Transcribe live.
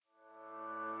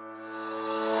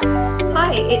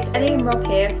Hi, it's Ellie and Rob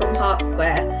here from Hart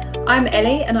Square. I'm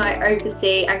Ellie and I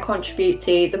oversee and contribute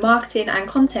to the marketing and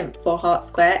content for Hart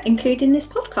Square, including this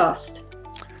podcast.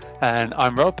 And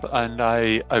I'm Rob and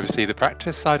I oversee the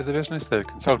practice side of the business, the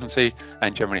consultancy,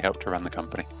 and generally help to run the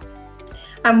company.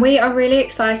 And we are really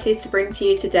excited to bring to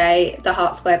you today the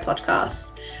Hart Square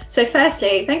Podcast. So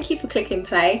firstly, thank you for clicking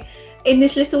play. In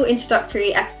this little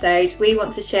introductory episode, we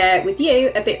want to share with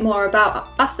you a bit more about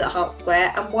us at Hart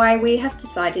Square and why we have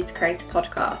decided to create a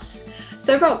podcast.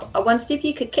 So Rob, I wondered if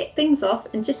you could kick things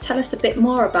off and just tell us a bit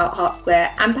more about Hart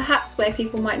Square and perhaps where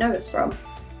people might know us from.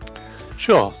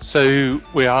 Sure. So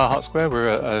we are Hart Square.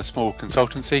 We're a small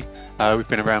consultancy. We've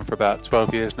been around for about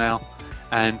 12 years now.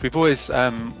 And we've always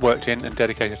worked in and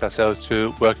dedicated ourselves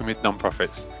to working with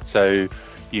non-profits. So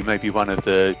you may be one of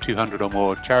the 200 or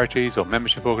more charities or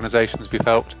membership organisations we've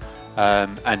helped.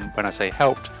 And when I say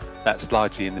helped, that's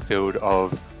largely in the field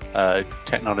of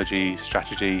technology,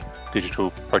 strategy,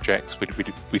 digital projects.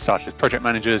 We started as project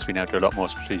managers. We now do a lot more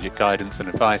strategic guidance and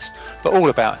advice, but all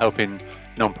about helping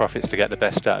non-profits to get the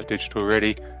best out of digital,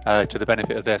 really, to the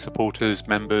benefit of their supporters,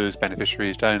 members,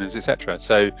 beneficiaries, donors, etc.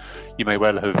 So you may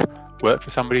well have worked for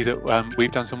somebody that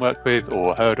we've done some work with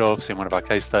or heard of, seen one of our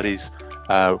case studies.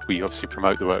 We obviously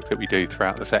promote the work that we do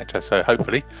throughout the sector, so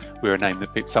hopefully we're a name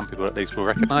that some people at least will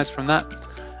recognise from that.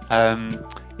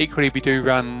 Equally, we do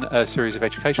run a series of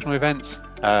educational events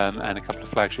and a couple of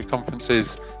flagship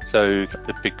conferences. So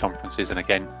the big conferences, and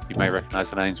again, you may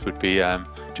recognise the names, would be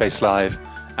Chase Live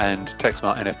and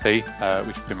TechSmart NFP,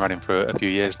 which have been running for a few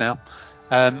years now.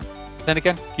 Then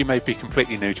again, you may be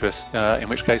completely new to us, in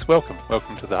which case, welcome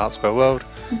to the Hart Square world.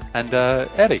 And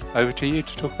Ellie, over to you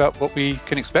to talk about what we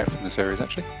can expect from the series,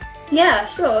 actually. Yeah,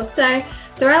 sure. So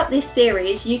throughout this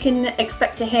series, you can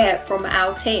expect to hear from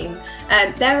our team.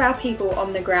 They're our people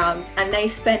on the ground, and they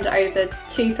spend over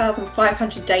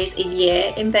 2,500 days a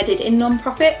year embedded in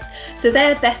non-profits. So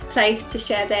they're best placed to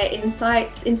share their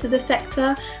insights into the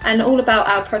sector and all about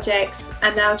our projects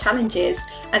and our challenges.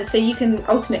 And so you can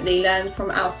ultimately learn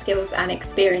from our skills and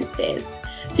experiences.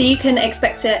 So you can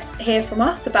expect to hear from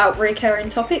us about recurring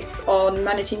topics on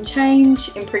managing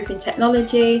change, improving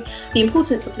technology, the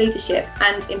importance of leadership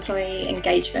and employee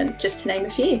engagement, just to name a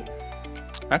few.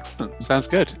 Excellent. Sounds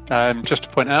good. Just to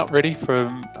point out, really,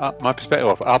 from my perspective,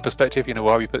 or our perspective,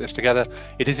 why we put this together,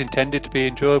 it is intended to be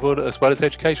enjoyable as well as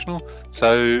educational.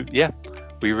 So, yeah,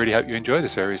 we really hope you enjoy the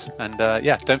series. And,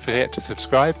 don't forget to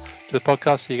subscribe to the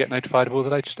podcast so you get notified of all the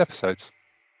latest episodes.